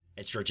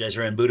It's George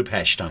Ezra in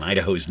Budapest on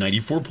Idaho's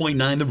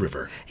 94.9 The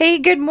River. Hey,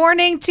 good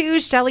morning to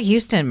Shelley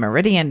Houston.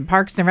 Meridian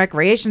Parks and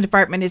Recreation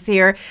Department is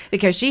here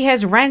because she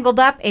has wrangled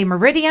up a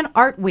Meridian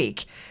Art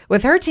Week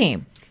with her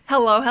team.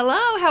 Hello. How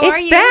are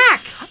you? It's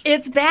back.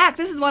 It's back.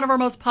 This is one of our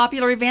most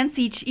popular events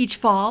each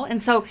fall. And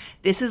so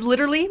this is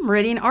literally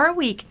Meridian Art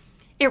Week.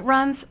 It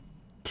runs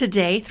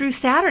today through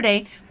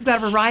Saturday. We've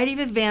got a variety of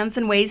events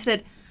and ways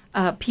that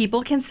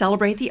people can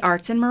celebrate the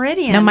arts in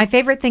Meridian. Now, my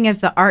favorite thing is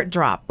the art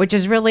drop, which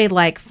is really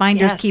like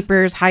finders,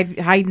 keepers, hide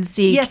and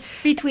seek. Yes,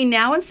 between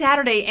now and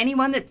Saturday,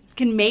 anyone that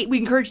can make, we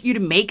encourage you to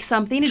make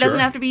something. It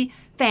doesn't have to be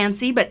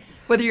fancy, but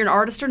whether you're an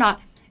artist or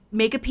not,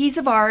 make a piece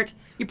of art.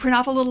 You print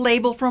off a little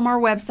label from our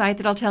website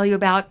that I'll tell you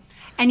about,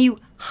 and you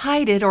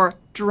hide it or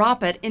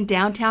drop it in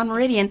downtown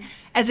Meridian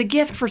as a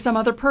gift for some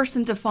other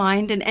person to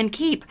find and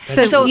keep.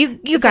 So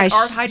you guys,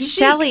 like art, hide and seek.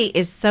 Shelley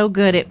is so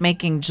good at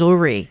making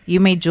jewelry. You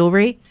made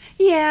jewelry?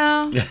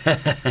 Yeah.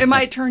 It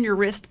might turn your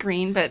wrist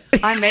green, but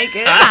I make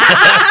it.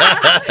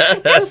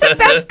 That's the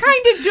best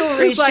kind of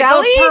jewelry, It's like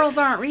Shelley. those pearls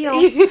aren't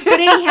real. But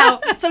anyhow,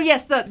 so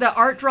yes, the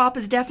art drop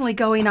is definitely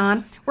going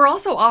on. We're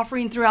also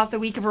offering throughout the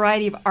week a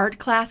variety of art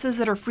classes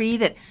that are free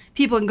that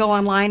people can go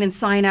online and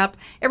sign up.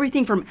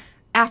 Everything from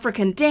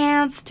African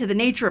dance to the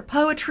nature of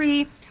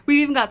poetry. We've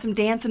even got some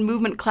dance and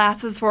movement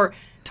classes for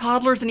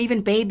toddlers and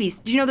even babies.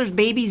 Do you know there's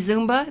baby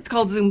Zumba? It's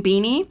called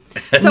Zumbini.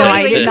 So No,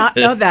 I did not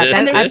know that.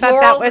 And there's I thought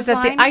floral that was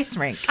at design. the ice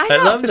rink. I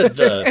know. love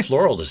the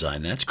floral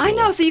design. That's cool. I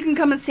know, so you can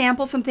come and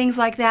sample some things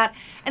like that.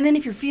 And then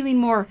if you're feeling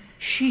more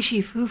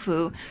shishi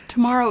foo-foo,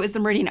 tomorrow is the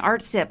Meridian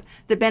Art Sip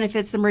that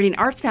benefits the Meridian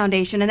Arts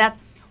Foundation, and that's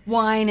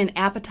wine and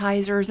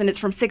appetizers, and it's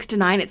from 6 to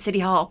 9 at City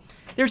Hall.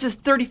 There's this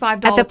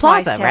 $35 At the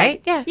price plaza, tag.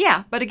 right? Yeah.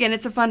 Yeah, but again,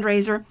 it's a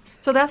fundraiser.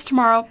 So that's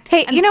tomorrow.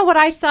 Hey, And you know what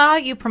I saw?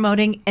 You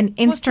promoting an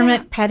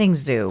instrument petting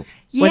zoo.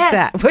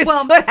 Yes. What's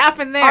that? What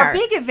happened there? Our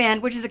big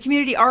event, which is a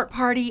community art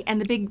party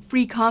and the big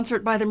free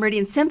concert by the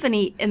Meridian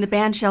Symphony in the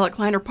band shell at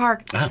Kleiner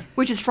Park,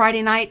 which is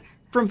Friday night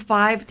from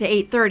 5 to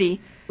 8:30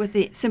 with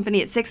the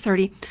symphony at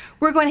 6:30.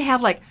 We're going to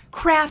have like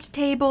craft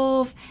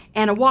tables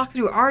and a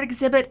walk-through art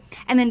exhibit,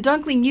 and then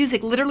Dunkley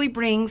Music literally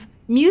brings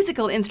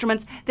musical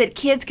instruments that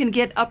kids can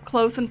get up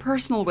close and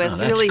personal with. Oh,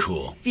 that's really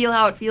cool. Feel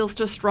how it feels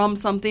to strum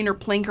something or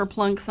plink or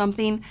plunk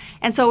something.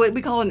 And so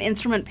we call it an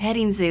instrument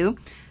petting zoo.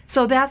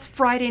 So that's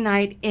Friday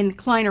night in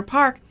Kleiner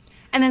Park.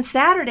 And then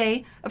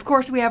Saturday, of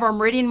course, we have our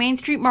Meridian Main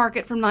Street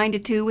Market from 9 to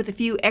 2 with a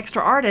few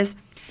extra artists.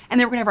 And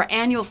then we're going to have our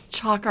annual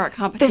chalk art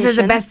competition. This is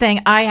the best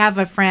thing. I have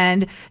a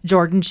friend,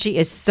 Jordan. She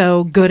is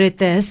so good at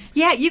this.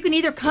 Yeah, you can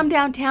either come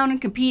downtown and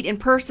compete in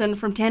person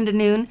from 10 to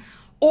noon,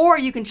 or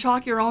you can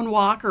chalk your own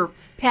walk or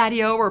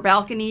patio or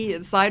balcony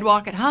and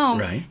sidewalk at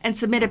home and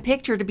submit a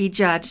picture to be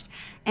judged.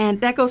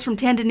 And that goes from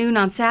 10 to noon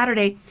on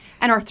Saturday.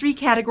 And our 3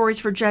 categories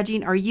for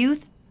judging are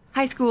youth,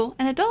 high school,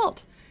 and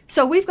adult.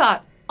 So we've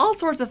got all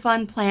sorts of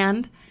fun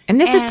planned. And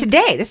this is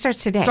today. This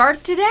starts today.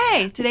 Starts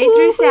today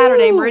through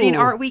Saturday, Meridian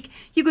Art Week.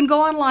 You can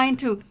go online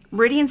to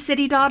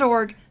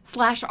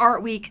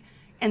meridiancity.org/artweek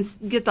and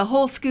get the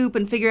whole scoop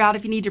and figure out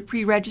if you need to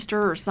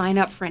pre-register or sign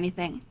up for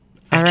anything.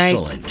 All right.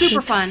 Excellent.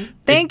 Super fun.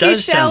 Thank It you,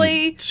 does sound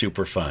Shelley.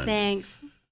 super fun. Thanks.